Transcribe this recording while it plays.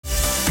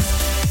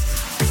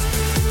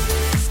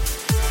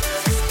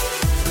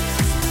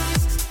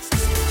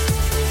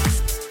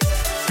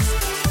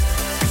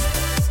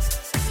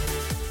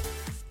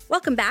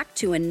Welcome back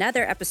to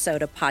another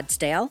episode of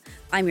Podsdale.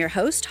 I'm your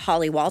host,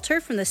 Holly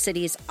Walter from the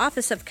city's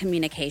Office of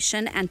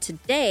Communication, and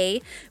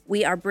today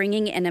we are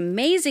bringing an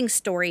amazing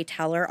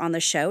storyteller on the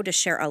show to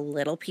share a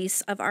little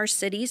piece of our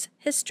city's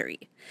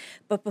history.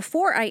 But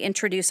before I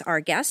introduce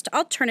our guest,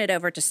 I'll turn it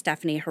over to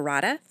Stephanie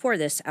Hirata for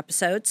this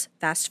episode's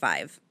Fast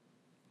Five.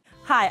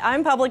 Hi,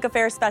 I'm Public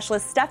Affairs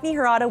Specialist Stephanie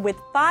Hirata with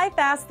 5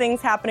 fast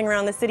things happening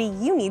around the city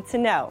you need to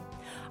know.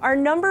 Our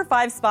number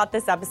 5 spot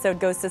this episode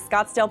goes to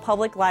Scottsdale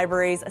Public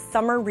Library's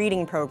summer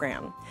reading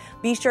program.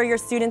 Be sure your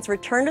students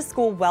return to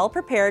school well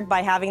prepared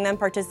by having them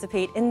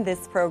participate in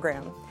this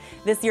program.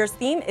 This year's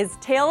theme is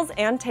Tales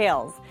and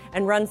Tales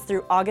and runs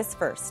through August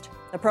 1st.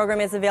 The program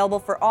is available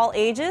for all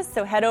ages,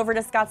 so head over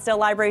to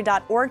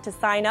scottsdalelibrary.org to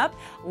sign up,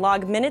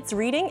 log minutes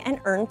reading,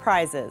 and earn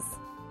prizes.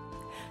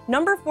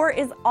 Number 4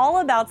 is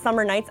all about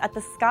summer nights at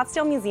the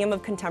Scottsdale Museum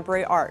of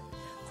Contemporary Art.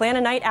 Plan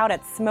a night out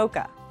at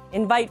Smoka.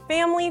 Invite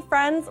family,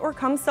 friends, or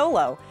come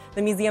solo.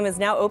 The museum is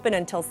now open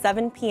until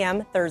 7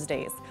 p.m.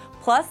 Thursdays.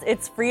 Plus,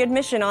 it's free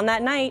admission on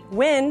that night.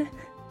 Win!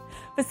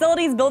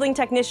 Facilities building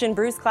technician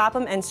Bruce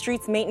Clapham and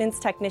streets maintenance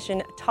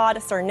technician Todd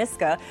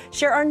Sarniska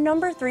share our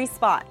number 3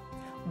 spot.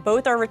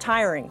 Both are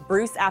retiring,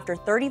 Bruce after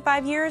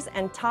 35 years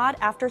and Todd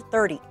after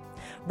 30.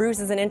 Bruce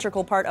is an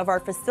integral part of our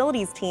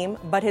facilities team,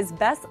 but his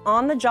best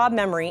on-the-job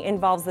memory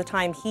involves the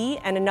time he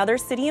and another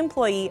city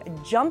employee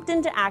jumped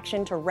into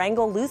action to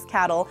wrangle loose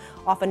cattle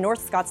off a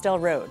North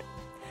Scottsdale road.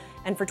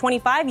 And for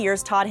 25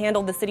 years, Todd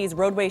handled the city's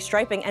roadway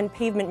striping and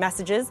pavement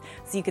messages,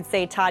 so you could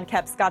say Todd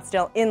kept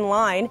Scottsdale in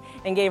line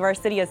and gave our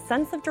city a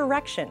sense of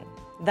direction.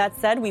 That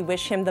said, we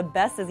wish him the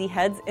best as he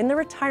heads in the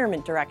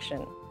retirement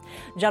direction.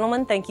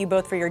 Gentlemen, thank you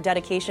both for your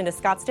dedication to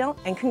Scottsdale,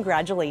 and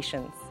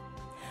congratulations.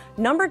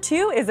 Number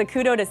 2 is a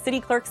kudo to City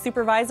Clerk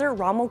Supervisor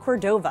Rommel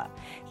Cordova.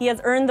 He has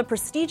earned the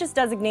prestigious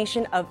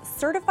designation of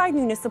Certified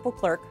Municipal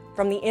Clerk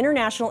from the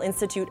International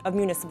Institute of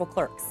Municipal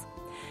Clerks.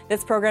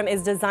 This program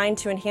is designed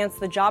to enhance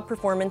the job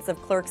performance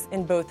of clerks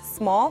in both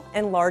small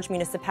and large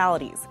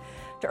municipalities.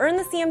 To earn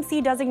the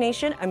CMC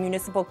designation, a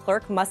municipal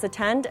clerk must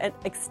attend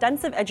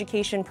extensive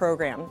education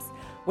programs.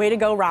 Way to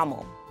go,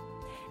 Rommel.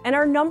 And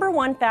our number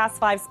 1 Fast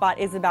 5 spot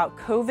is about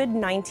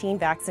COVID-19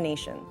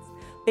 vaccinations.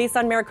 Based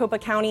on Maricopa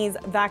County's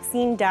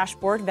vaccine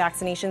dashboard,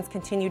 vaccinations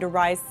continue to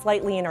rise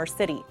slightly in our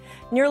city.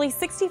 Nearly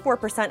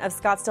 64% of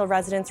Scottsdale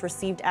residents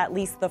received at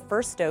least the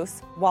first dose,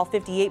 while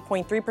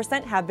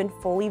 58.3% have been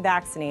fully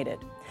vaccinated.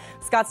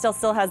 Scottsdale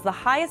still has the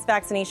highest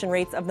vaccination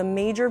rates of the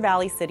major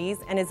valley cities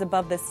and is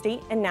above the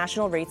state and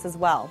national rates as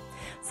well.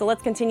 So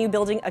let's continue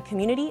building a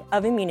community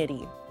of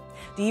immunity.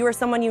 Do you or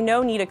someone you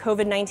know need a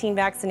COVID-19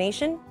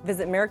 vaccination?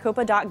 Visit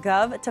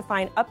maricopa.gov to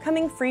find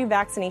upcoming free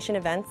vaccination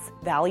events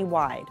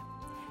valley-wide.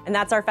 And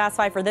that's our Fast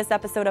 5 for this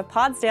episode of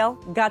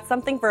Podsdale. Got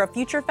something for a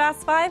future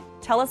Fast 5?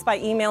 Tell us by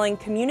emailing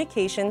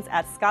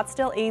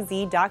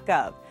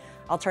communications@scottsdaleaz.gov.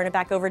 I'll turn it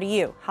back over to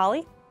you.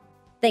 Holly?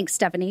 Thanks,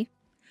 Stephanie.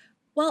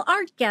 Well,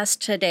 our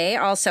guest today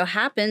also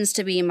happens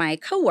to be my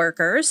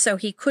coworker, so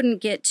he couldn't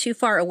get too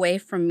far away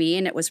from me,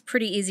 and it was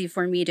pretty easy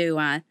for me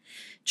to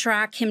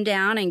track him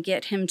down and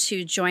get him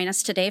to join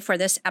us today for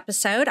this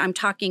episode. I'm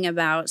talking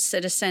about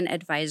Citizen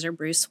Advisor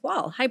Bruce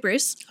Wall. Hi,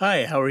 Bruce.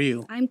 Hi, how are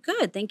you? I'm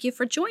good. Thank you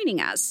for joining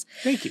us.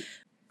 Thank you.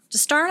 To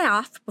start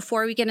off,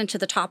 before we get into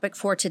the topic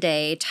for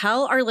today,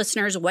 tell our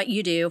listeners what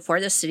you do for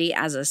the city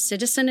as a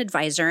citizen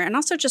advisor and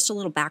also just a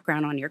little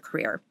background on your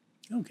career.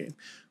 Okay.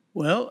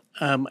 Well,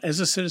 as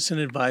a citizen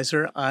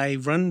advisor, I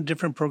run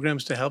different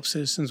programs to help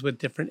citizens with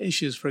different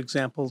issues. For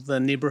example,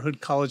 the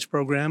neighborhood college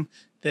program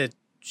that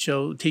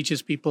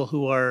teaches people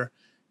who are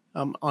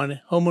on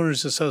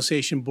Homeowners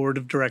Association Board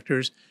of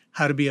Directors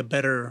how to be a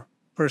better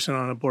person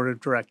on a board of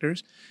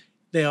directors.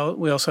 We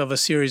also have a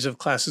series of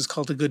classes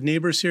called the Good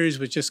Neighbor Series,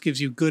 which just gives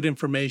you good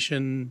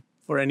information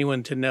for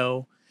anyone to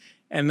know.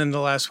 And then the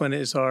last one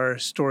is our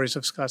Stories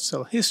of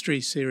Scottsdale History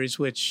series,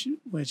 which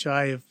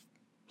I have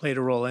played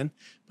a role in.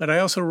 But I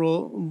also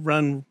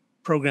run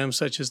programs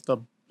such as the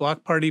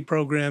Block Party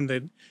program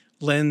that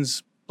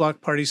lends block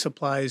party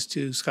supplies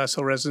to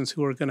Scottsdale residents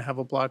who are going to have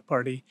a block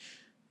party.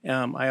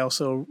 I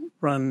also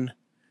run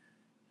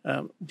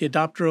the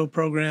Adoptero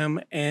program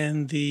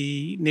and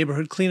the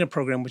Neighborhood Cleanup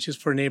program, which is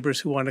for neighbors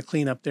who want to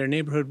clean up their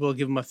neighborhood. We'll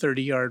give them a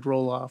 30-yard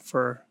roll-off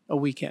for a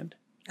weekend.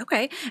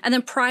 Okay. And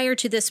then prior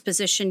to this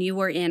position, you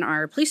were in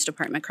our police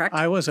department, correct?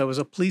 I was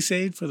a police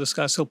aide for the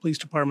Scottsdale Police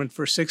Department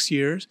for 6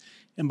 years.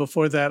 And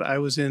before that, I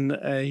was in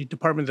a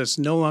department that's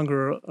no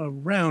longer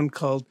around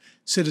called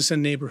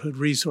Citizen Neighborhood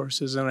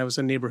Resources, and I was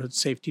a neighborhood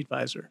safety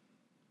advisor.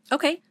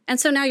 Okay. And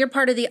so now you're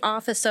part of the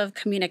Office of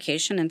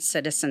Communication and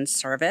Citizen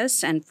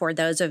Service. And for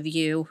those of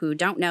you who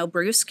don't know,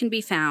 Bruce can be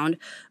found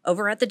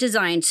over at the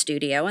Design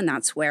Studio, and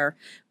that's where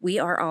we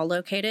are all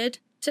located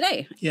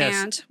today. Yes.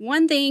 And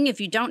one thing, if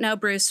you don't know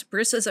Bruce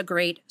is a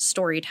great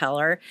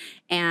storyteller,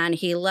 and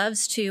he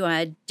loves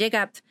to dig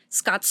up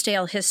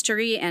Scottsdale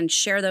history and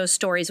share those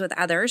stories with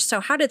others.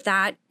 So how did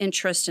that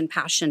interest and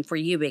passion for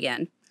you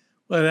begin?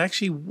 Well, it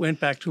actually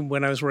went back to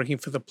when I was working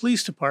for the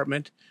police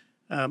department.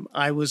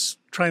 I was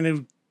trying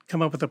to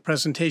come up with a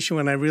presentation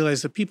when I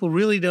realized that people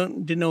really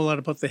didn't know a lot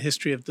about the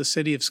history of the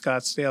city of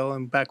Scottsdale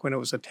and back when it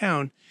was a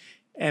town.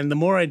 And the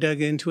more I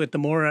dug into it, the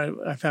more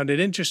I found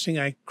it interesting.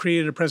 I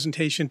created a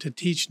presentation to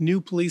teach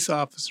new police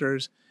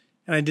officers,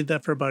 and I did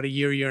that for about a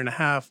year and a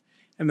half.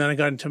 And then I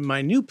got into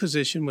my new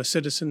position with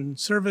citizen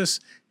service,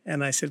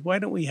 and I said, why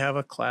don't we have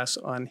a class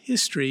on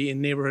history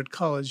in neighborhood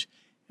college?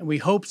 And we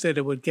hoped that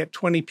it would get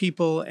 20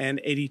 people, and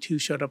 82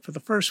 showed up for the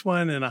first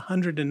one, and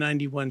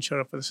 191 showed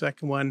up for the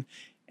second one.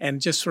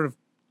 And just sort of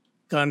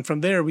gone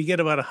from there, we get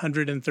about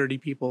 130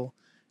 people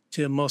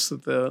to most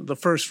of the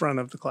first run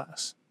of the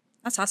class.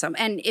 That's awesome.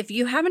 And if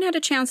you haven't had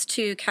a chance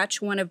to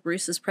catch one of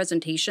Bruce's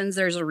presentations,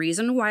 there's a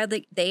reason why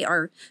they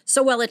are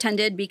so well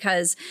attended,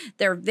 because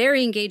they're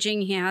very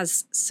engaging. He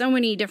has so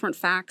many different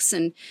facts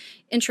and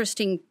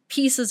interesting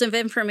pieces of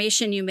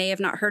information you may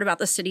have not heard about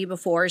the city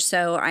before.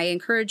 So I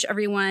encourage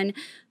everyone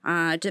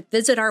to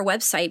visit our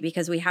website,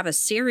 because we have a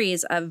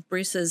series of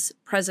Bruce's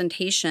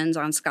presentations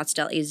on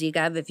Scottsdale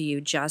AZ.gov if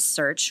you just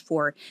search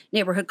for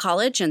Neighborhood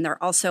College, and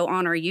they're also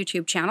on our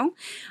YouTube channel.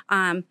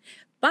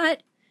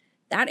 But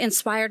that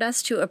inspired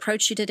us to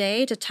approach you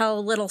today to tell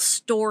a little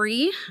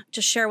story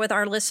to share with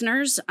our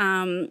listeners.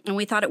 And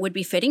we thought it would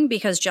be fitting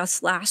because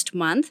just last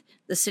month,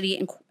 the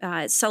city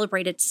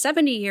celebrated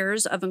 70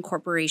 years of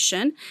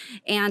incorporation.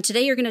 And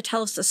today you're going to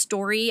tell us a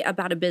story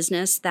about a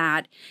business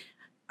that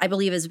I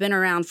believe has been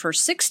around for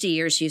 60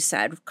 years, you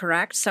said,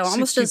 correct? So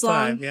almost 65, as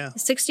long. yeah.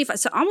 65.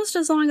 So almost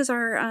as long as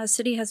our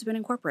city has been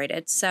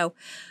incorporated. So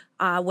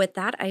with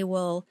that, I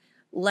will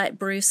let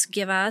Bruce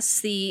give us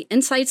the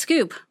inside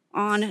scoop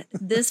on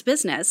this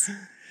business.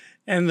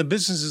 And the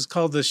business is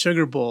called the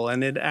Sugar Bowl,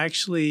 and it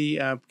actually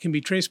can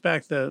be traced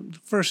back. The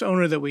first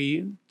owner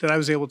that I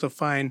was able to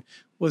find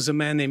was a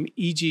man named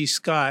E.G.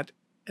 Scott,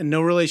 and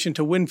no relation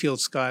to Winfield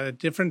Scott, a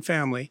different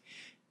family.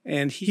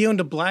 And he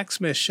owned a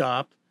blacksmith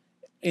shop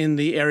in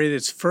the area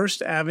that's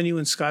First Avenue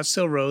and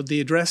Scottsdale Road.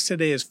 The address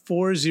today is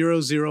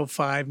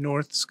 4005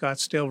 North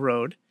Scottsdale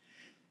Road.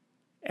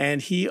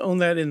 And he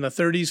owned that in the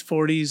 30s,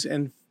 40s,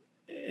 and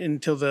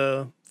until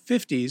the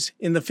 50s.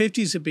 In the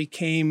 50s, it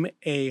became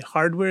a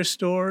hardware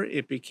store.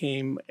 It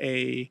became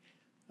a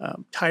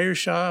tire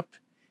shop,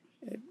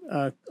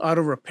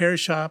 auto repair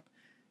shop.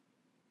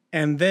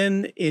 And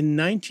then in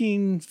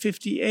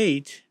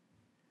 1958,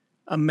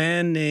 a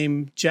man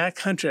named Jack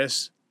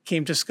Huntress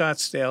came to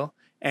Scottsdale,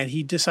 and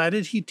he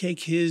decided he'd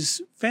take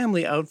his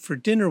family out for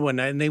dinner one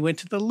night. And they went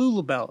to the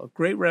Lulabelle, a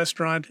great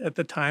restaurant at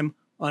the time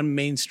on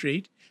Main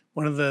Street,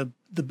 one of the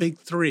big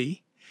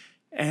three.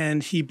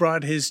 And he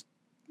brought his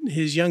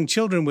young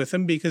children with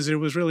him because there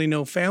was really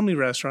no family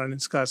restaurant in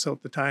Scottsdale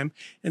at the time.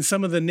 And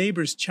some of the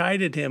neighbors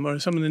chided him, or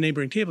some of the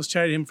neighboring tables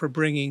chided him for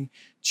bringing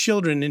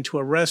children into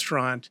a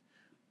restaurant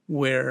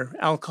where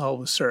alcohol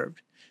was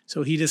served.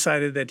 So he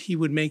decided that he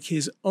would make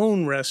his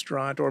own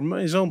restaurant or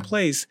his own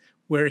place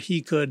where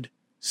he could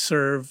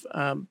serve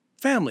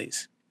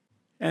families.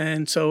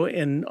 And so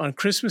on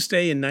Christmas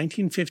Day in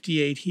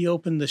 1958, he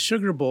opened the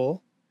Sugar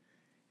Bowl,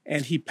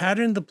 and he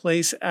patterned the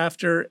place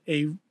after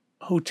a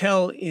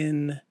hotel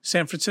in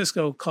San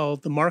Francisco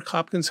called the Mark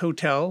Hopkins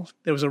Hotel.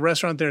 There was a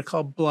restaurant there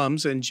called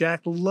Blum's, and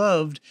Jack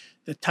loved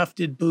the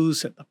tufted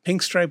booths and the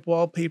pink stripe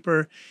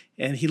wallpaper,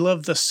 and he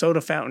loved the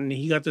soda fountain.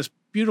 He got this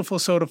beautiful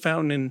soda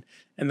fountain,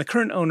 and the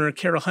current owner,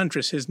 Carol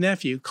Huntress, his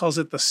nephew, calls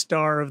it the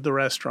star of the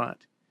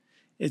restaurant.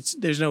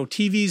 There's no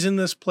TVs in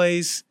this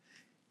place,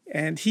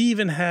 and he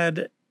even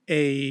had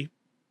a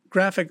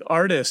graphic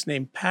artist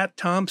named Pat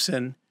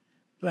Thompson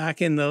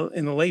back in the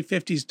late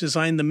 50s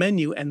designed the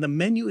menu, and the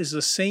menu is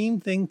the same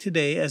thing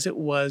today as it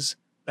was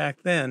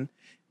back then,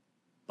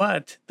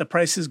 but the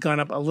price has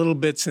gone up a little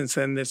bit since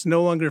then. It's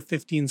no longer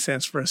 15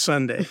 cents for a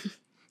sundae.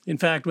 In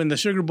fact, when the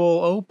Sugar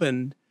Bowl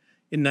opened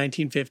in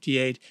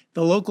 1958,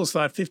 the locals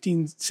thought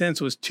 15 cents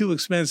was too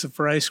expensive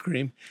for ice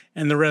cream,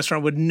 and the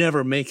restaurant would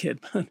never make it.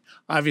 But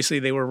obviously,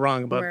 they were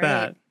wrong about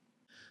that.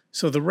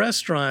 So the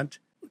restaurant,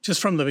 just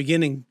from the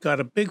beginning,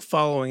 got a big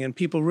following, and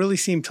people really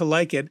seemed to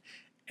like it.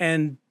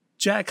 And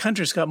Jack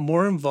Huntress got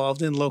more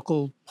involved in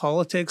local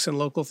politics and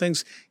local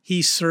things.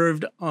 He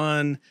served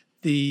on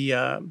the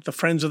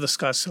Friends of the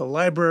Scottsdale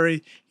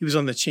Library. He was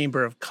on the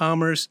Chamber of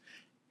Commerce,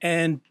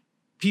 and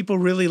people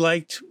really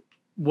liked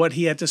what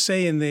he had to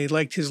say, and they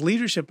liked his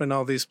leadership in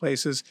all these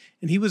places.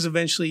 And he was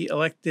eventually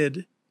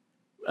elected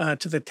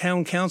to the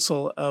town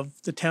council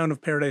of the town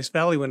of Paradise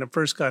Valley when it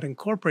first got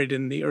incorporated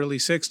in the early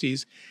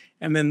 60s.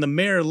 And then the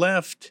mayor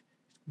left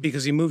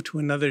because he moved to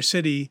another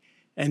city,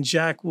 and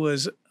Jack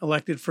was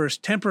elected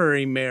first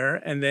temporary mayor,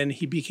 and then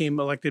he became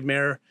elected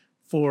mayor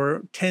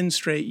for 10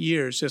 straight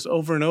years, just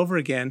over and over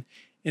again.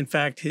 In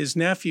fact, his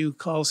nephew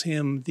calls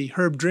him the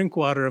Herb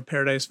Drinkwater of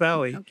Paradise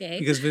Valley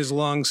because of his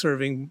long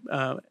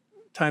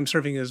time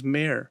serving as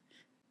mayor.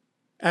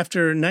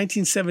 After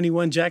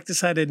 1971, Jack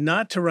decided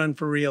not to run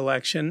for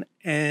re-election,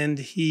 and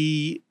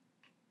he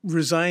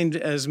resigned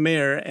as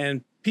mayor,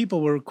 and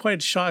people were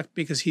quite shocked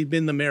because he'd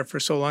been the mayor for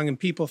so long, and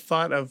people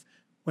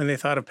when they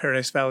thought of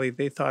Paradise Valley,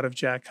 they thought of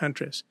Jack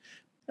Huntress.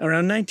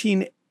 Around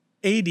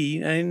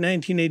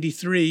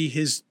 1983,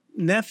 his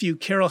nephew,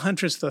 Carroll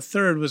Huntress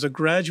III, was a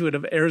graduate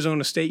of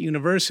Arizona State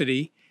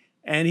University,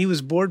 and he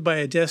was bored by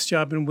a desk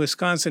job in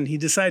Wisconsin. He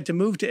decided to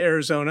move to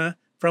Arizona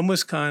from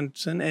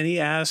Wisconsin, and he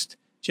asked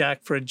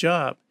Jack for a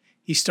job.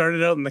 He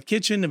started out in the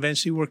kitchen,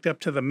 eventually worked up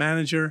to the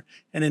manager,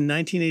 and in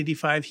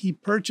 1985, he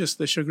purchased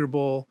the Sugar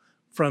Bowl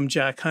from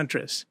Jack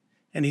Huntress.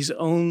 And he's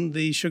owned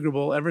the Sugar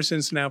Bowl ever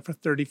since now for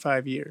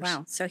 35 years.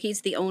 Wow. So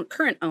he's the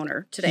current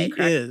owner today, He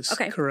correct? is,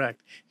 Okay.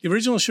 correct. The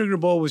original Sugar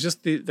Bowl was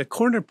just the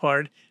corner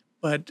part,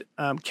 but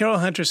Carroll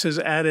Huntress has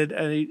added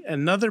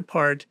another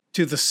part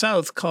to the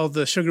south called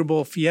the Sugar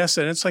Bowl Fiesta.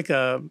 And it's like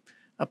a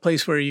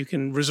place where you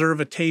can reserve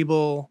a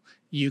table.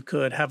 You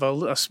could have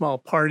a small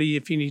party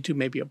if you need to,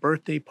 maybe a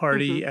birthday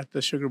party at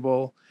the Sugar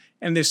Bowl.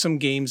 And there's some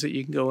games that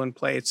you can go and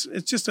play. It's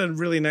just a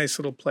really nice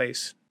little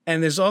place.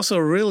 And there's also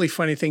a really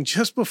funny thing.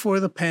 Just before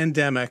the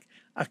pandemic,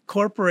 a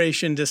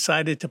corporation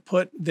decided to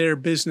put their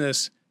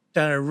business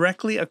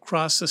directly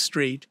across the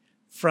street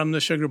from the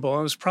Sugar Bowl.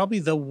 It was probably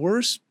the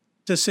worst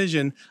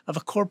decision of a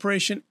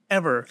corporation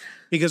ever,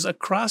 because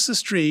across the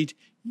street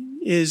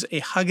is a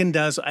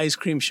Haagen-Dazs ice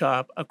cream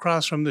shop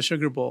across from the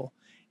Sugar Bowl.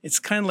 It's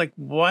kind of like,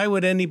 why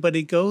would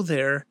anybody go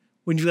there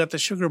when you got the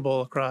Sugar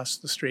Bowl across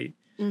the street?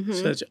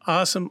 Such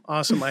awesome,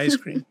 awesome ice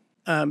cream.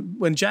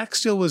 When Jack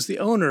still was the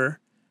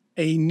owner,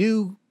 a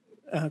new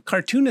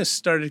cartoonist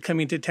started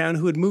coming to town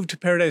who had moved to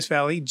Paradise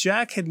Valley.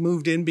 Jack had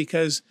moved in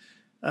because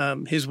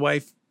his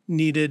wife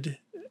needed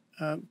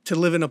to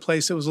live in a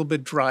place that was a little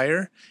bit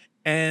drier.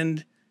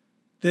 And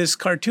this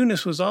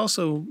cartoonist was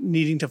also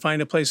needing to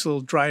find a place a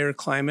little drier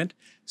climate.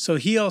 So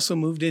he also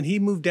moved in. He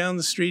moved down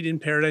the street in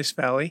Paradise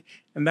Valley,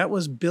 and that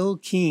was Bill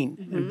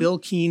Keane. And Bill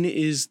Keane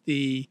is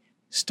the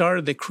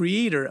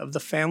creator of the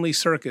Family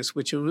Circus,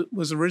 which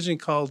was originally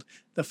called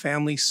the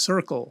Family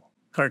Circle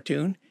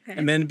cartoon. Okay.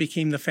 And then it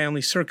became the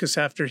Family Circus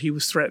after he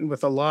was threatened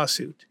with a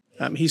lawsuit.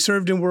 He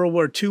served in World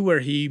War II,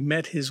 where he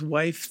met his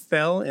wife,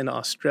 Thel, in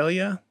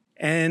Australia.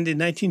 And in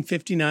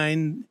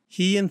 1959,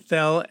 he and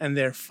Thel and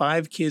their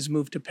 5 kids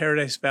moved to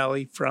Paradise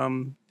Valley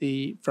from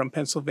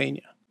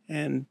Pennsylvania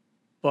and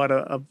bought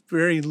a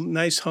very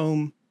nice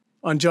home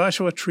on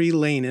Joshua Tree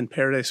Lane in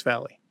Paradise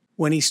Valley.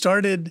 When he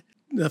started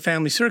the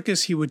Family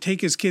Circus, he would take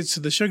his kids to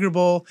the Sugar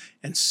Bowl,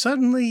 and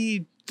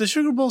suddenly the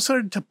Sugar Bowl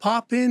started to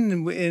pop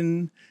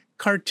in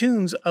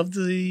cartoons of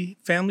the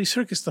Family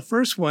Circus. The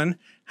first one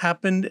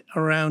happened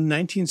around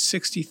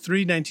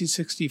 1963,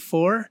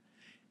 1964,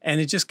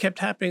 and it just kept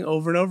happening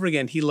over and over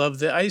again. He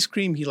loved the ice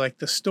cream. He liked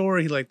the store.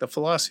 He liked the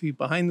philosophy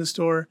behind the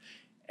store.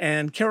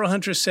 And Carroll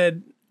Huntress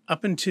said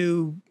up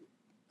into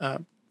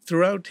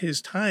throughout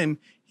his time,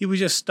 he would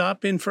just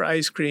stop in for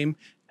ice cream,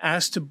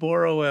 ask to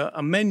borrow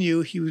a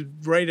menu. He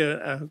would write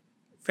a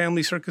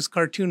Family Circus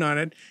cartoon on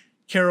it.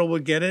 Carroll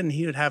would get it, and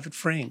he would have it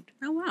framed.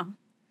 Oh, wow.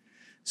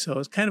 So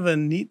it's kind of a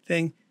neat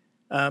thing.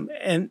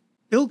 And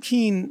Bill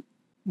Keane,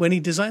 when he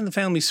designed the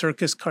Family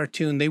Circus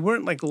cartoon, they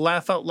weren't like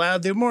laugh out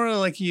loud. They're more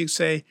like you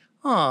say,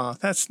 oh,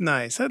 that's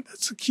nice.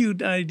 That's a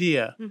cute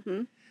idea.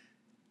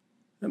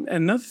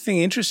 Another thing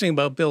interesting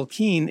about Bill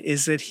Keane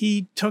is that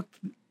he took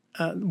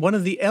one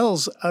of the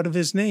L's out of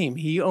his name.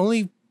 He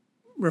only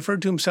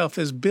referred to himself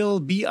as Bill,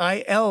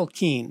 B-I-L,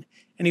 Keane.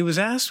 And he was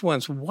asked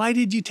once, why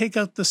did you take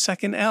out the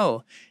second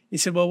L? He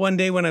said, well, one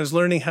day when I was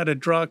learning how to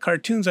draw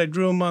cartoons, I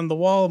drew them on the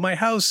wall of my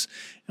house,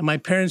 and my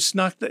parents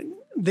knocked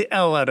the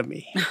L out of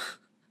me.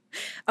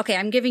 Okay,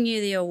 I'm giving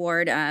you the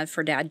award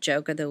for Dad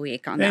Joke of the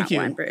Week on that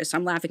one, Bruce.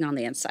 I'm laughing on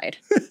the inside.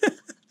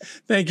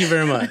 Thank you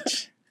very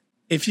much.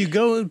 If you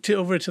go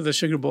over to the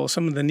Sugar Bowl,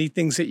 some of the neat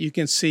things that you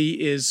can see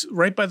is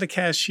right by the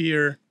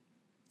cashier,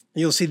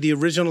 you'll see the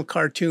original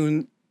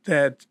cartoon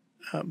that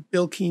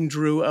Bill Keane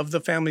drew of the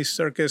Family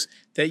Circus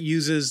that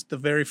uses the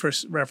very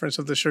first reference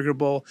of the Sugar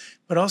Bowl.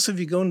 But also if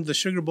you go into the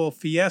Sugar Bowl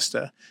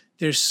Fiesta,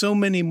 there's so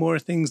many more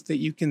things that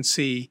you can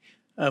see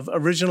of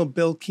original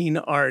Bill Keane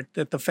art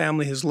that the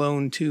family has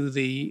loaned to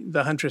the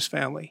Huntress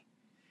family.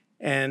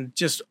 And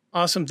just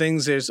awesome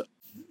things.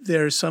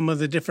 There's some of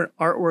the different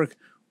artwork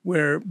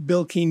where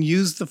Bill Keane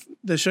used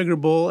the Sugar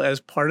Bowl as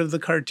part of the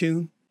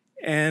cartoon.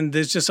 And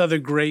there's just other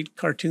great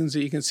cartoons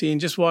that you can see. And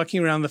just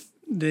walking around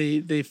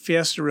the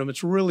Fiesta room,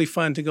 it's really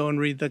fun to go and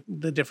read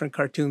the different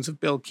cartoons of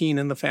Bill Keane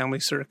and the Family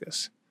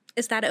Circus.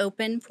 Is that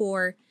open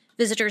for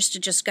visitors to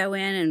just go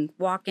in and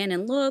walk in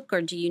and look,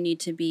 or do you need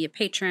to be a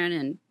patron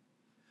and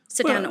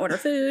sit down and order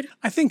food?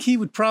 I think he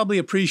would probably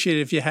appreciate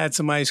it if you had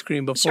some ice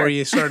cream before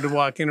you started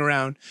walking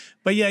around.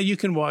 But yeah, you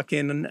can walk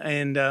in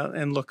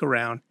and look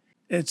around.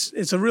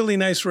 It's a really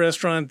nice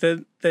restaurant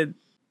that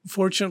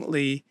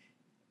fortunately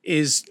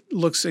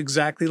looks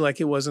exactly like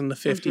it was in the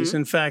 50s. Mm-hmm.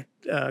 In fact,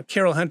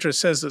 Carroll Huntress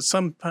says that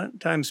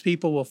sometimes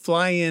people will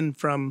fly in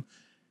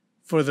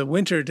for the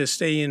winter to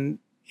stay in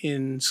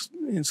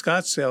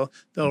Scottsdale.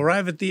 They'll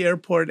arrive at the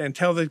airport and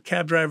tell the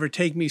cab driver,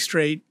 take me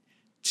straight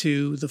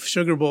to the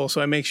Sugar Bowl, so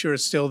I make sure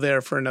it's still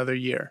there for another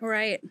year.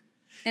 Right.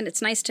 And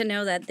it's nice to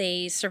know that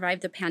they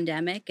survived the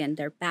pandemic and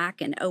they're back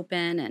and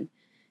open, and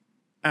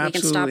We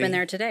can stop in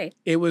there today.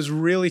 It was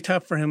really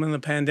tough for him in the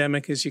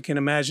pandemic, as you can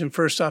imagine.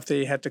 First off,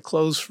 they had to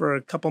close for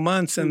a couple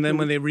months, and then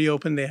when they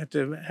reopened, they had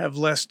to have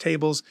less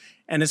tables.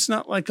 And it's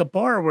not like a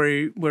bar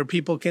where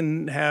people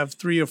can have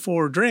 3 or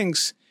 4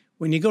 drinks.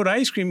 When you go to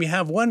ice cream, you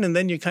have one, and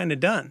then you're kind of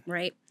done.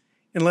 Right.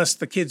 Unless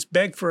the kids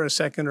beg for a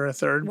second or a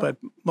third, but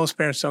most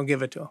parents don't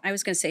give it to them. I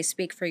was going to say,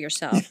 speak for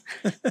yourself.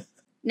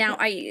 Now,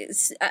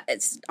 it's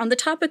on the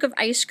topic of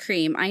ice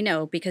cream, I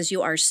know, because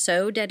you are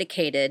so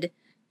dedicated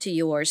to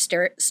your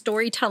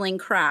storytelling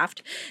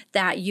craft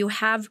that you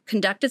have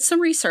conducted some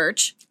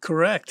research.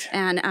 Correct.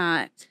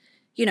 And,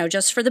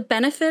 just for the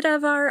benefit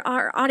of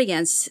our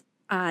audience,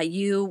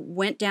 you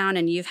went down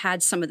and you've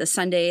had some of the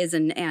sundaes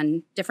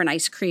and different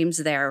ice creams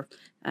there.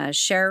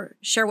 Share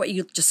what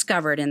you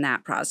discovered in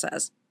that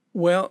process.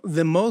 Well,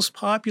 the most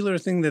popular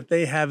thing that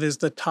they have is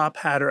the Top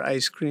Hatter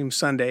ice cream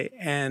sundae.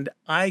 And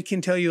I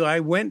can tell you, I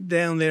went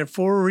down there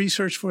for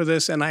research for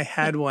this, and I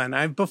had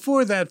one.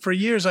 Before that, for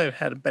years, I've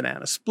had a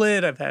banana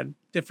split. I've had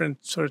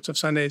different sorts of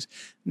sundaes.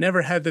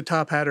 Never had the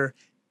Top Hatter.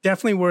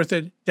 Definitely worth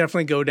it.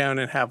 Definitely go down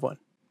and have one.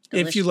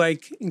 Delicious. If you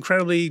like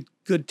incredibly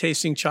good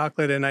tasting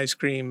chocolate and ice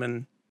cream,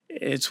 and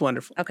it's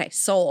wonderful. Okay,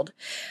 sold.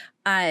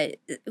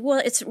 Well,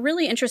 it's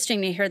really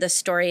interesting to hear the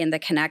story and the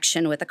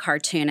connection with the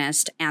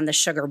cartoonist and the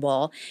Sugar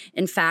Bowl.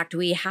 In fact,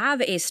 we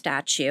have a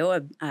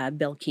statue, a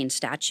Bill Keane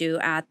statue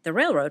at the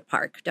Railroad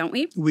Park, don't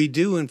we? We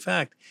do, in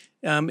fact.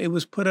 It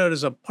was put out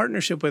as a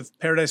partnership with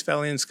Paradise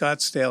Valley and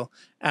Scottsdale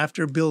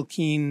after Bill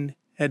Keane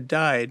had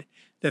died,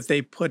 that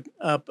they put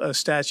up a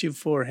statue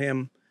for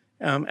him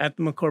at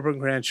the McCormick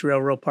Ranch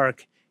Railroad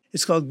Park.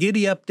 It's called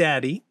Giddy Up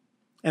Daddy,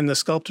 and the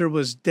sculptor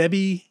was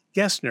Debbie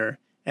Gessner.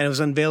 And it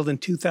was unveiled in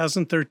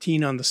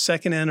 2013 on the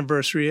second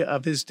anniversary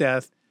of his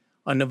death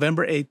on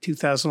November 8,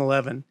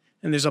 2011.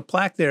 And there's a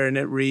plaque there, and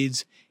it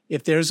reads,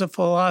 "If there's a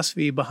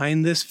philosophy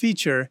behind this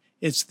feature,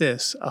 it's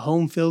this: a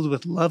home filled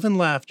with love and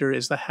laughter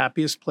is the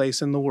happiest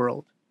place in the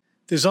world."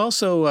 There's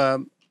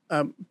also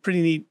a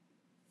pretty neat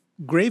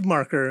grave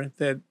marker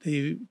that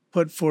they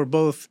put for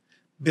both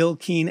Bill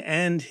Keane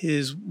and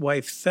his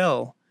wife,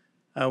 Thel.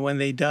 When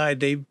they died,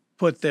 they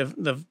put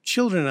the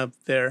children up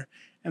there.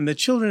 And the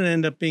children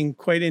end up being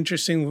quite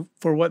interesting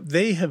for what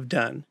they have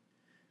done.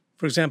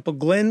 For example,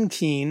 Glenn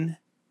Keane,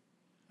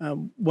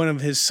 one of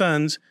his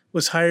sons,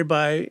 was hired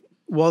by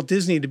Walt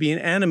Disney to be an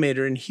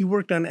animator, and he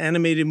worked on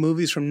animated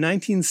movies from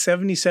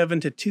 1977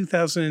 to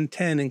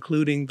 2010,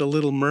 including The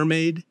Little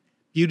Mermaid,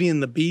 Beauty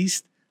and the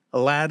Beast,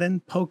 Aladdin,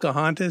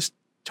 Pocahontas,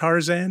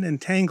 Tarzan,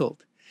 and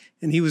Tangled.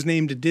 And he was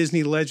named a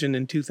Disney legend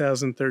in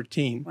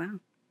 2013. Wow.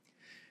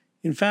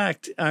 In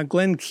fact,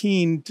 Glenn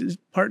Keane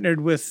partnered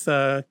with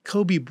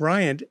Kobe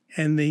Bryant,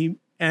 and they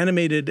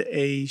animated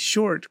a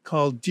short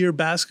called Dear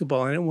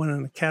Basketball, and it won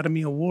an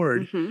Academy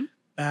Award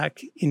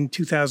back in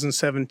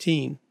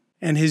 2017.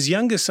 And his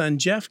youngest son,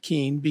 Jeff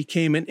Keane,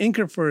 became an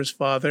inker for his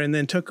father and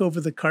then took over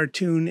the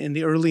cartoon in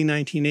the early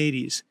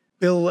 1980s.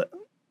 Bill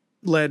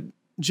let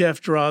Jeff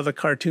draw the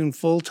cartoon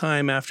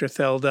full-time after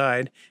Thel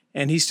died,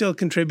 and he's still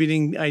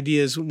contributing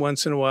ideas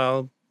once in a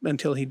while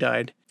until he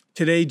died.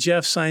 Today,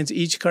 Jeff signs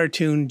each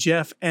cartoon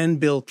Jeff and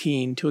Bill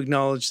Keane to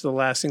acknowledge the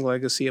lasting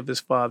legacy of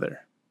his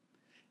father.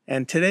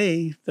 And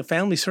today, the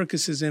Family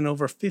Circus is in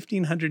over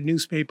 1,500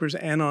 newspapers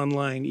and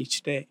online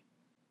each day.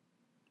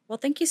 Well,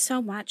 thank you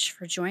so much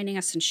for joining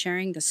us and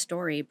sharing the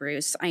story,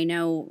 Bruce. I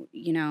know,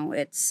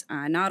 it's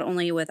not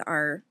only with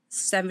our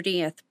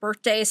 70th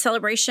birthday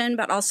celebration,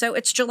 but also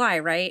it's July,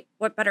 right?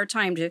 What better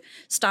time to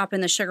stop in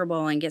the Sugar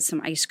Bowl and get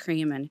some ice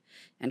cream and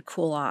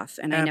cool off?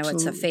 And I know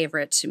it's a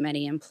favorite to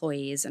many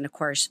employees and, of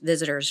course,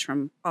 visitors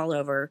from all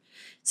over.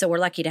 So we're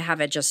lucky to have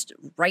it just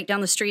right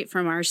down the street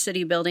from our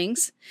city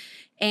buildings.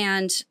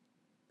 And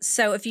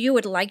so if you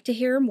would like to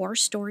hear more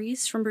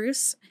stories from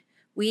Bruce,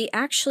 we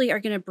actually are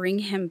going to bring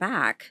him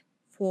back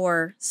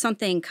for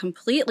something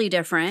completely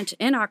different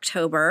in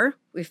October.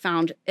 We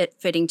found it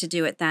fitting to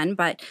do it then.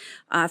 But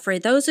for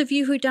those of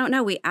you who don't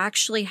know, we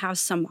actually have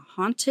some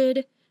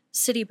haunted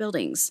city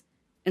buildings,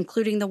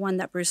 including the one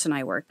that Bruce and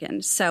I work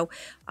in. So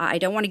I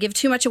don't want to give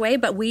too much away,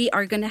 but we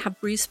are going to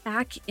have Bruce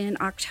back in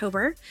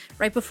October,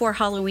 right before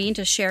Halloween,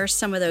 to share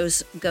some of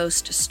those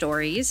ghost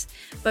stories.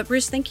 But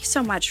Bruce, thank you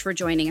so much for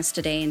joining us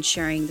today and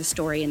sharing the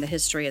story and the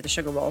history of the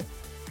Sugar Bowl.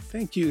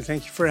 Thank you.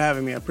 Thank you for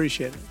having me. I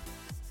appreciate it.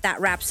 That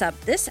wraps up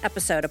this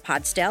episode of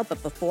Podsdale,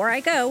 but before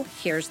I go,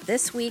 here's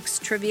this week's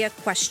trivia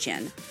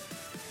question.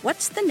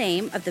 What's the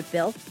name of the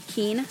Bill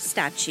Keane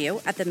statue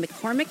at the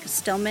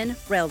McCormick-Stillman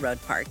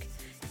Railroad Park?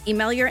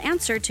 Email your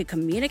answer to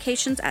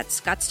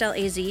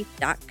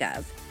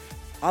communications@scottsdaleaz.gov.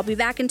 I'll be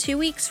back in 2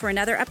 weeks for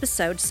another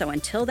episode, so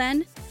until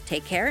then,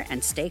 take care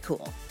and stay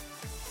cool.